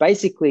 It's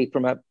basically,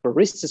 from a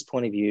barista's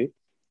point of view,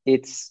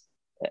 it's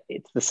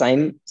the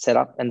same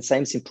setup and the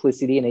same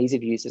simplicity and ease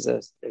of use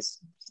as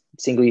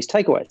single-use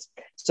takeaways.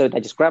 So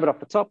they just grab it off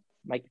the top,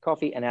 make the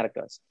coffee, and out it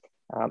goes.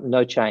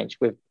 No change.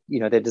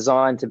 They're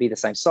designed to be the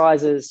same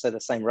sizes, so the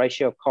same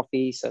ratio of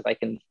coffee, so they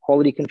can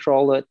quality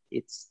control it.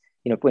 It's,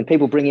 when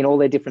people bring in all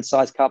their different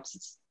size cups,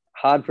 it's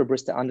hard for a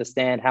barista to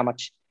understand how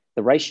much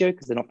the ratio,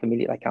 because they're not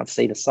familiar, they can't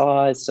see the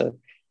size. So,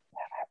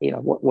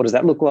 what does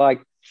that look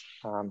like?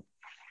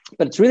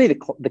 But it's really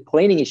the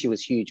cleaning issue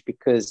is huge,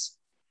 because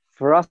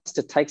for us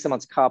to take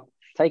someone's cup,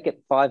 take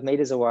it 5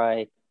 meters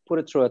away, put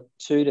it through a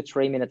 2 to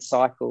 3 minute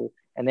cycle,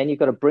 and then you've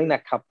got to bring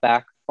that cup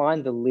back,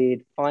 find the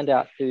lid, find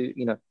out whose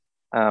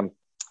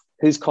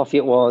coffee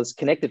it was,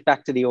 connect it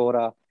back to the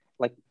order.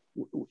 Like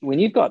when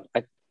you've got,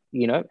 and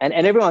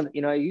everyone,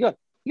 you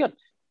got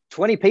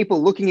 20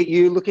 people looking at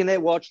you, looking at their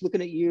watch,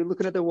 looking at you,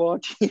 looking at their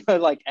watch,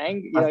 like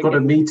angry. I've got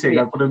a meeting,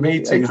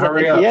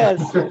 hurry up.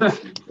 Yes,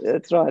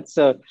 that's right.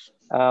 So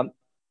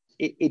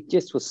it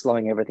just was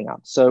slowing everything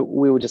up. So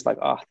we were just like,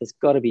 there's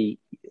got to be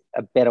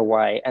a better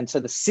way. And so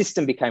the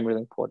system became really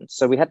important.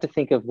 So we had to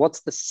think of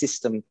what's the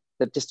system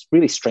that just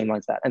really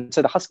streamlines that. And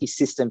so the Husky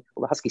system,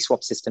 or the Husky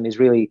Swap system, is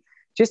really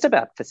just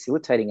about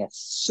facilitating a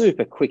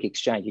super quick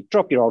exchange. You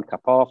drop your old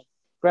cup off,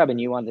 grab a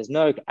new one. There's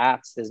no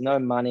apps, there's no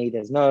money,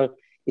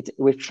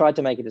 we've tried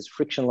to make it as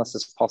frictionless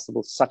as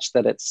possible, such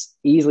that it's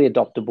easily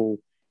adoptable.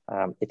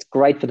 It's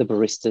great for the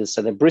baristas.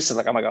 So the baristas are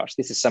like, oh my gosh,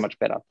 this is so much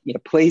better.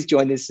 Please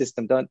join this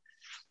system. Don't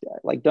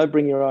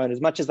bring your own,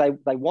 as much as they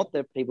want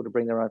their people to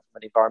bring their own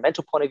from an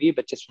environmental point of view,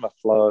 but just from a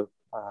flow,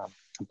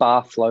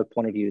 bar flow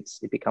point of view,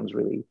 it becomes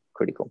really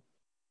critical.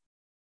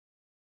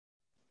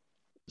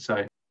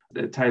 So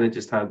Taylor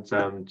just had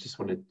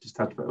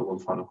one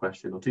final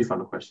question or two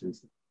final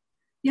questions.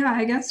 Yeah,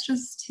 I guess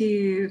just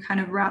to kind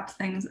of wrap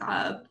things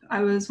up,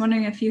 I was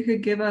wondering if you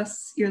could give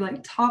us your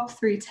top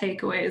 3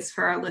 takeaways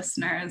for our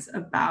listeners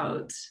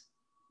about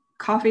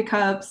coffee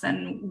cups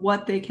and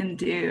what they can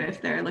do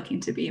if they're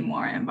looking to be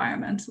more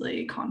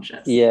environmentally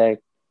conscious.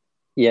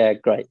 Yeah,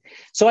 great.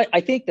 So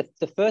I think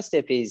the first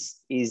step is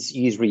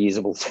use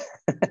reusables.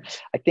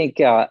 I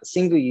think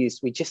single use,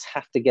 we just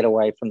have to get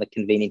away from the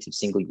convenience of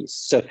single use.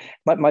 So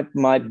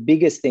my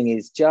biggest thing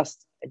is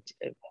just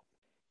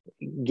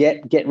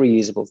get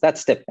reusables.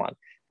 That's step one.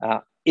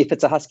 If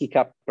it's a Husky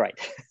cup, great.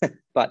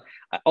 But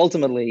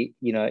ultimately,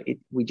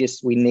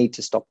 we need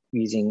to stop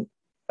using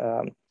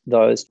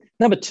those.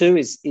 Number 2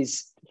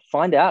 is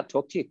find out,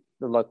 talk to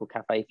the local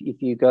cafe.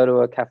 If you go to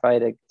a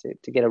cafe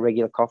to get a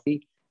regular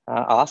coffee,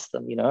 ask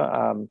them,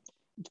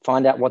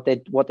 find out what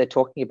they're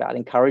talking about,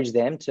 encourage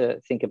them to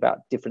think about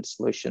different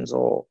solutions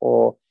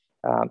or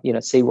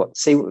see what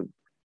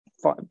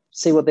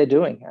they're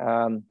doing,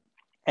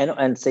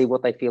 and see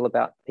what they feel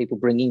about people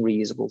bringing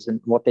reusables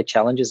and what their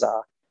challenges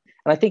are.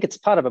 And I think it's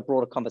part of a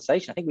broader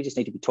conversation. I think we just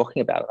need to be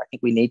talking about it. I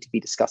think we need to be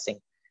discussing,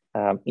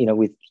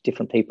 with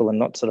different people and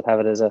not sort of have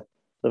it as a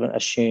sort of an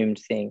assumed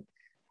thing.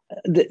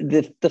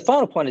 The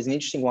final point is an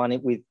interesting one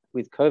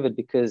with COVID,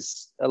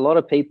 because a lot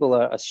of people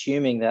are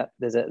assuming that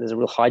there's a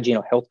real hygiene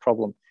or health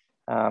problem.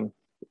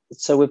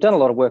 So we've done a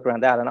lot of work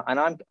around that, and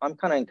I'm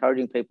kind of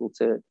encouraging people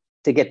to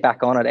get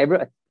back on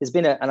it. There's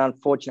been an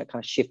unfortunate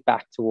kind of shift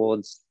back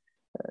towards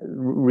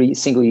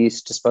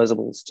single-use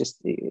disposables,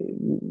 just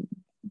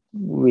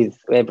with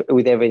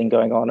everything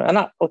going on. And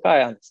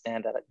I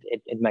understand that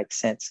it makes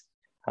sense,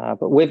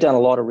 but we've done a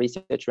lot of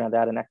research around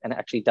that and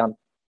actually done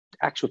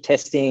actual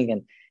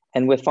testing,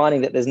 and we're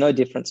finding that there's no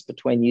difference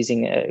between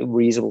using a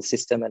reusable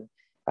system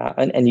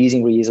and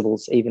using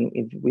reusables even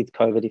with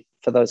COVID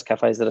for those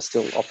cafes that are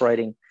still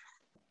operating.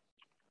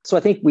 So I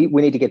think we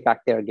need to get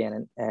back there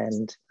again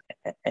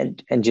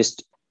and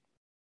just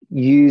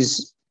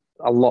use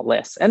a lot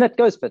less. And that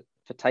goes for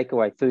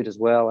takeaway food as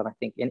well, and I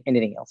think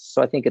anything else.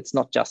 So I think it's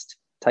not just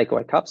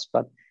takeaway cups,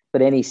 but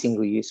any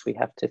single use. We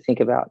have to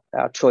think about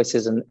our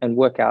choices and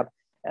work out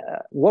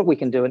what we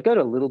can do and go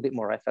to a little bit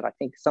more effort. I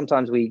think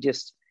sometimes we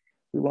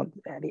want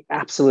the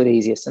absolute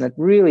easiest, and it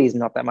really is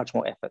not that much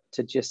more effort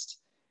to just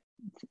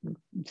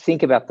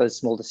think about those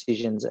small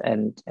decisions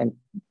and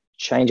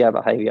change our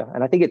behavior.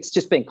 And I think it's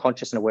just being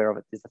conscious and aware of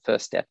it is the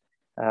first step.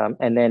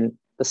 And then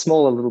the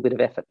smaller little bit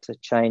of effort to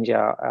change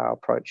our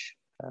approach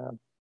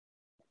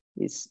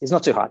is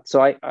not too hard.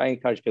 So I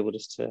encourage people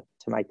just to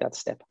make that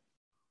step.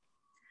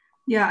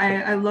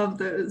 Yeah, I love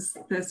those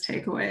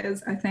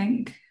takeaways. I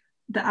think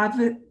the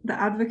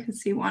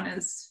advocacy one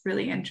is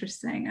really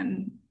interesting,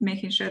 and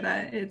making sure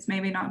that it's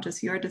maybe not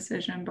just your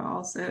decision, but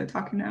also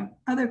talking to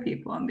other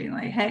people and being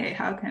like, hey,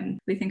 how can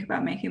we think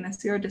about making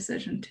this your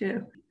decision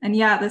too? And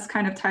yeah, this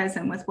kind of ties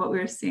in with what we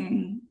were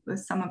seeing with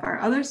some of our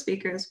other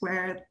speakers,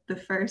 where the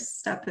first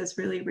step is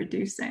really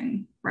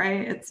reducing,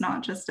 right? It's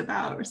not just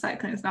about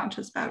recycling. It's not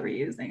just about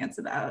reusing. It's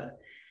about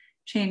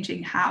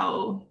changing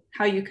how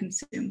you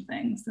consume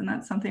things. And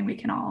that's something we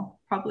can all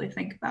probably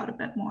think about a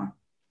bit more.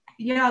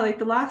 Yeah, like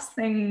the last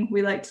thing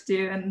we like to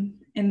do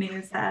in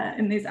these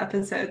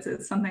episodes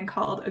is something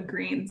called a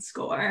green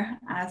score.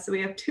 So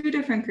we have 2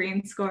 different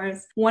green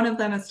scores. One of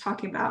them is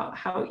talking about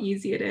how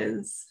easy it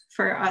is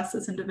for us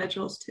as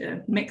individuals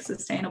to make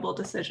sustainable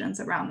decisions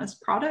around this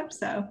product.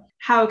 So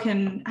how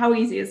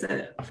easy is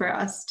it for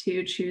us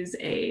to choose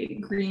a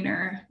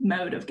greener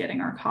mode of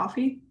getting our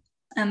coffee?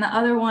 And the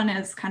other one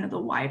is kind of the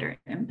wider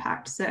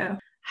impact. So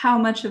how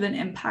much of an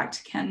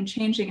impact can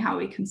changing how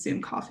we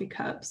consume coffee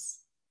cups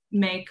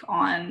make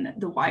on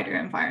the wider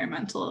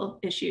environmental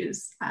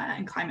issues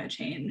and climate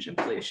change and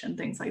pollution,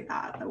 things like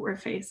that we're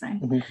facing.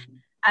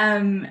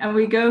 Mm-hmm. And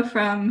we go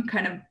from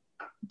kind of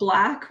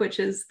black, which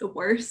is the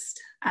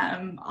worst,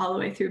 all the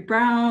way through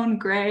brown,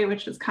 gray,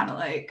 which is kind of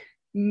like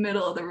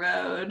middle of the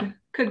road,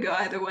 could go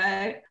either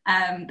way,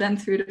 then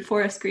through to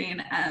forest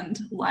green, and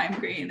lime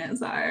green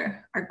is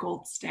our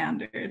gold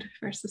standard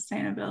for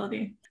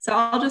sustainability. So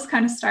I'll just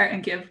kind of start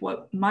and give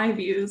what my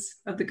views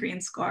of the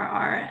green score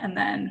are, and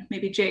then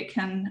maybe Jake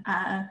can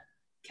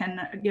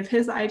give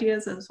his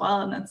ideas as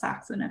well, and then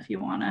Saxon, if you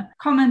want to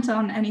comment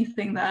on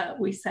anything that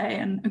we say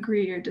and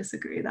agree or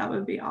disagree, that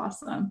would be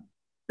awesome.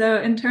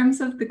 So in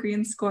terms of the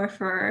green score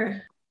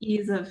for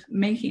ease of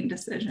making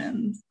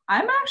decisions,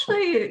 I'm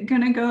actually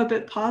going to go a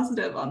bit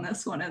positive on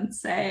this one and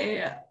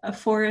say a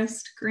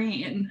forest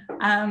green,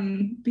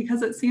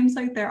 because it seems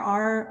like there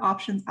are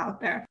options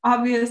out there.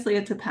 Obviously,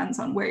 it depends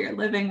on where you're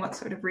living, what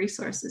sort of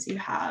resources you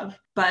have,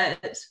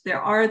 but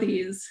there are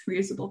these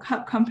reusable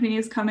cup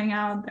companies coming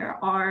out.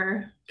 There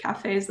are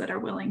cafes that are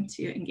willing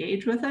to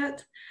engage with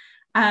it.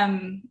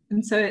 And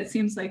so it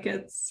seems like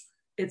it's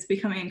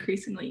becoming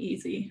increasingly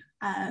easy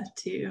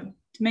to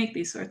make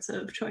these sorts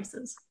of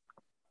choices.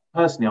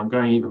 Personally, I'm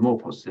going even more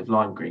positive,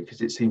 lime green, because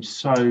it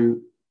seems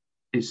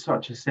it's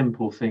such a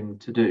simple thing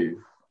to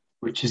do,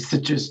 which is to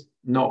just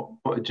take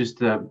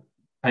a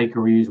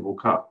reusable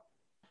cup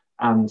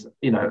And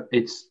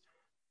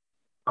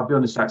I'll be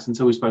honest, Sax,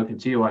 until we've spoken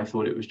to you, I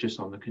thought it was just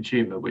on the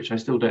consumer, which I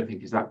still don't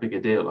think is that big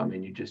a deal. I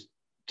mean, you just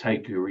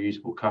take your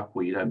reusable cup,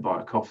 or you don't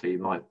buy a coffee,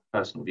 in my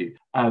personal view.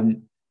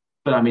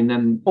 But I mean,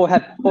 then or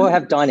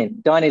have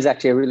dine-in. Dine is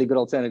actually a really good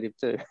alternative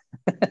too.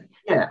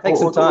 Yeah, take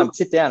some time,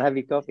 sit down, have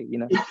your coffee.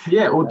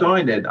 Yeah, or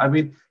dine in. I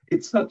mean,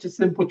 it's such a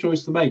simple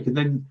choice to make, and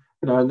then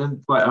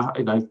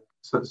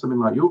something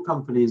like your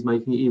company is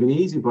making it even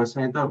easier by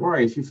saying, "Don't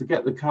worry, if you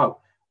forget the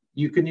cup,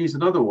 you can use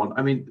another one."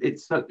 I mean,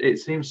 it's such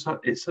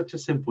a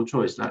simple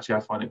choice, and actually, I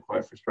find it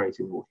quite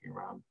frustrating walking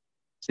around,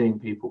 seeing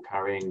people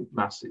carrying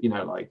massive,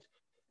 like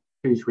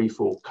 2, 3,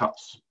 4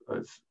 cups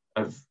of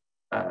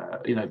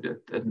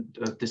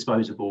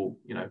disposable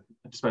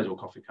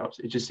coffee cups.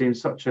 It just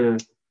seems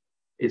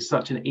it's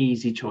such an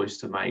easy choice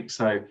to make.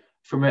 So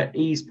from an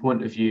ease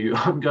point of view,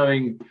 I'm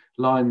going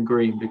lime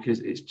green, because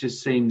it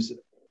just seems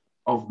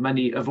of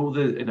all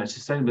the,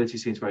 sustainability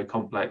seems very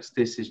complex.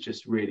 This is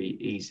just really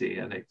easy,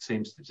 and it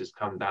seems to just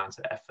come down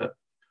to effort.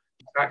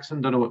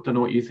 Jackson, don't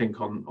know what you think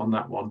on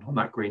that one, on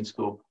that green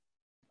score.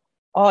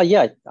 Oh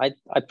yeah, I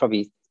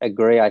probably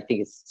agree. I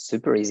think it's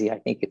super easy. I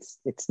think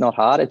it's not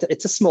hard.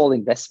 It's a small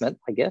investment,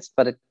 I guess,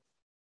 but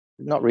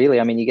not really.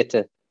 I mean, you get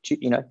to,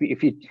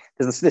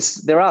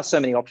 there are so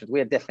many options.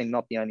 We are definitely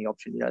not the only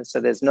option. So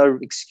there's no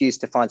excuse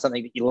to find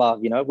something that you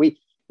love.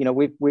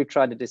 We've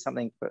tried to do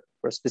something for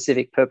a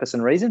specific purpose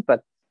and reason,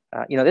 but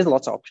there's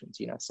lots of options.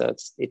 So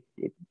it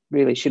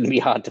really shouldn't be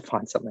hard to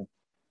find something.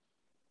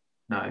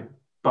 No,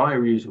 buy a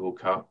reusable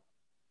cup,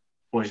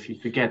 or if you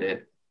forget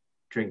it,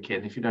 drink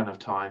in. If you don't have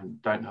time,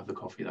 don't have the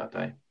coffee that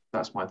day.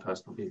 That's my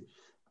personal view.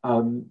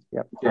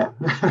 Yep. Yeah.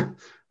 A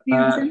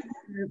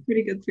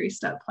pretty good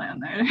 3-step plan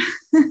there.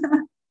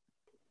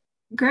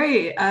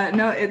 Great.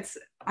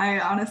 I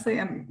honestly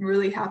am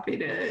really happy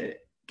to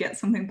get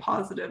something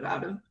positive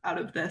out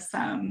of this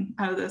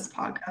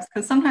podcast,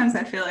 because sometimes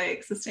I feel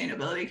like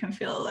sustainability can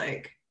feel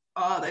like,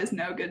 oh, there's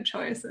no good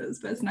choices,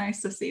 but it's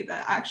nice to see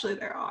that actually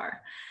there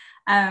are.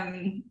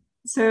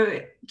 So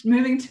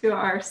moving to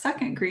our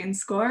second green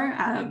score,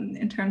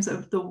 in terms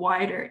of the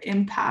wider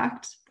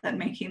impact that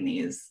making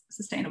these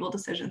sustainable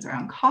decisions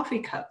around coffee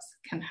cups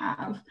can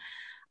have,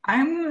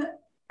 I'm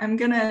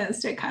going to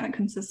stay kind of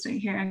consistent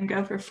here and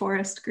go for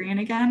forest green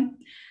again,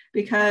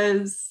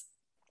 because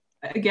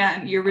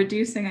again, you're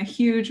reducing a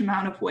huge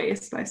amount of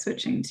waste by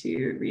switching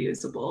to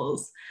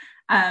reusables.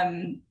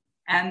 And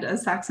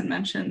as Saxon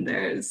mentioned,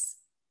 there's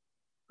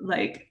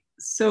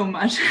so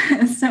much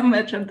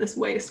of this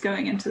waste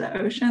going into the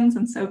oceans.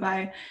 And so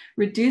by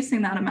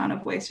reducing that amount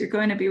of waste, you're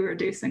going to be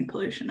reducing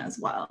pollution as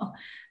well.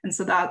 And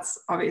so that's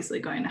obviously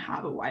going to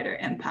have a wider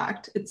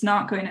impact. It's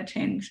not going to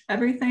change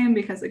everything,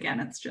 because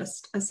again, it's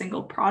just a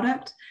single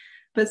product,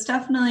 but it's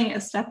definitely a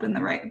step in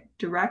the right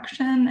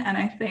direction. And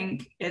I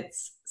think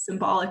it's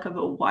symbolic of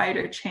a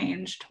wider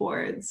change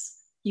towards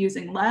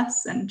using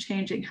less and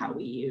changing how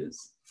we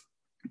use.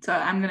 So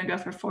I'm going to go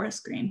for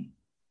forest green.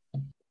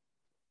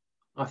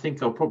 I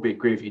think I'll probably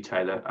agree with you,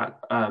 Taylor,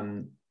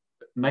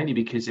 mainly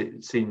because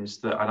it seems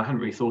that, and I hadn't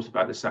really thought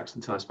about this, Sax,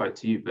 until I spoke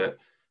to you, but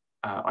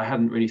I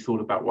hadn't really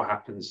thought about what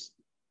happens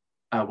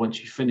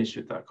once you finish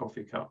with that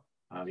coffee cup,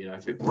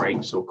 if it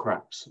breaks or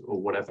cracks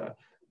or whatever.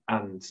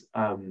 And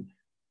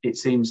it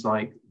seems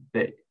like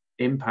the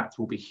impact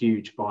will be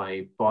huge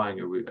by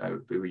buying a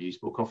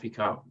reusable coffee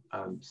cup.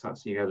 So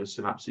you gave us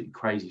some absolutely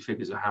crazy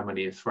figures of how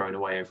many are thrown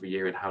away every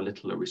year and how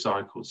little are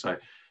recycled. So,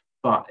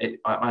 but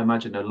I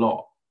imagine a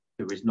lot,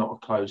 there is not a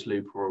closed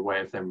loop or a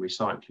way of them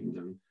recycling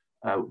them,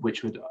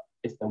 which would,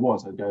 if there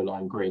was, I'd go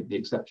lime green, the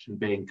exception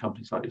being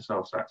companies like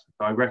yourself, Saxon.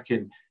 So I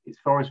reckon it's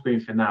forest green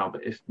for now,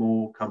 but if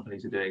more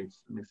companies are doing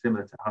something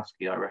similar to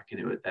Husky, I reckon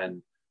it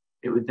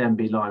would then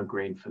be lime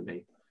green for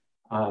me.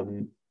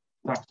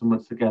 Saxon,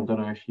 once again,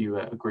 don't know if you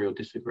agree or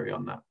disagree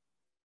on that.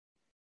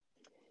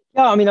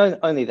 Yeah, I mean,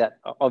 only that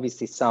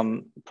obviously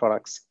some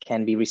products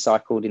can be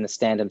recycled in the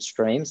standard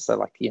streams. So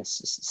like,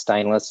 yes,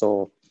 stainless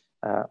or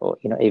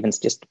even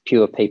just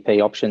pure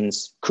PP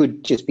options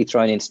could just be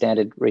thrown in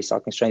standard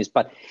recycling streams.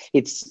 But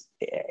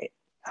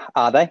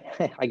are they?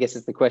 I guess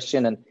is the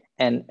question.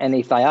 And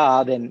if they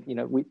are, then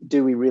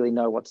do we really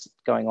know what's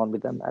going on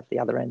with them at the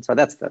other end? So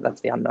that's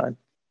the unknown.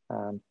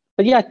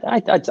 But yeah,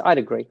 I'd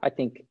agree. I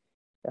think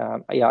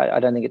I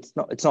don't think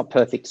it's not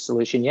perfect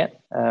solution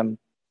yet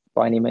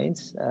by any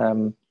means,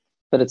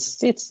 but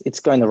it's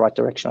going the right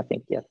direction. I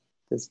think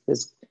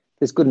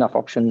there's good enough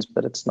options,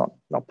 but it's not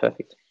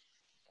perfect.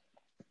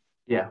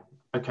 Yeah.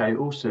 Okay.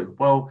 Awesome.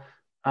 Well,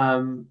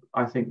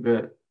 I think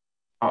that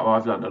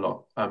I've learned a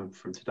lot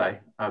from today.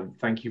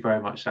 Thank you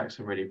very much,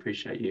 Saxon. Really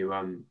appreciate you.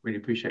 Really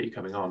appreciate you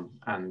coming on.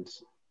 And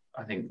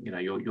I think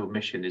your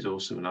mission is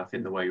awesome, and I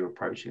think the way you're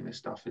approaching this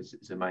stuff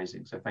is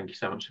amazing. So thank you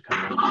so much for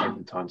coming on and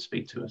taking the time to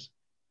speak to us.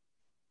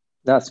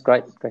 That's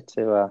great. Great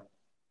to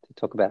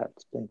talk about it.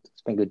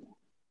 It's been good.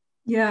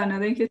 Yeah, no,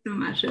 thank you so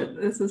much.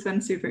 This has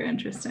been super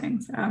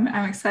interesting. So I'm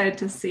excited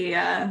to see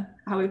how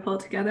we pull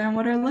it together and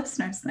what our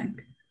listeners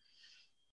think.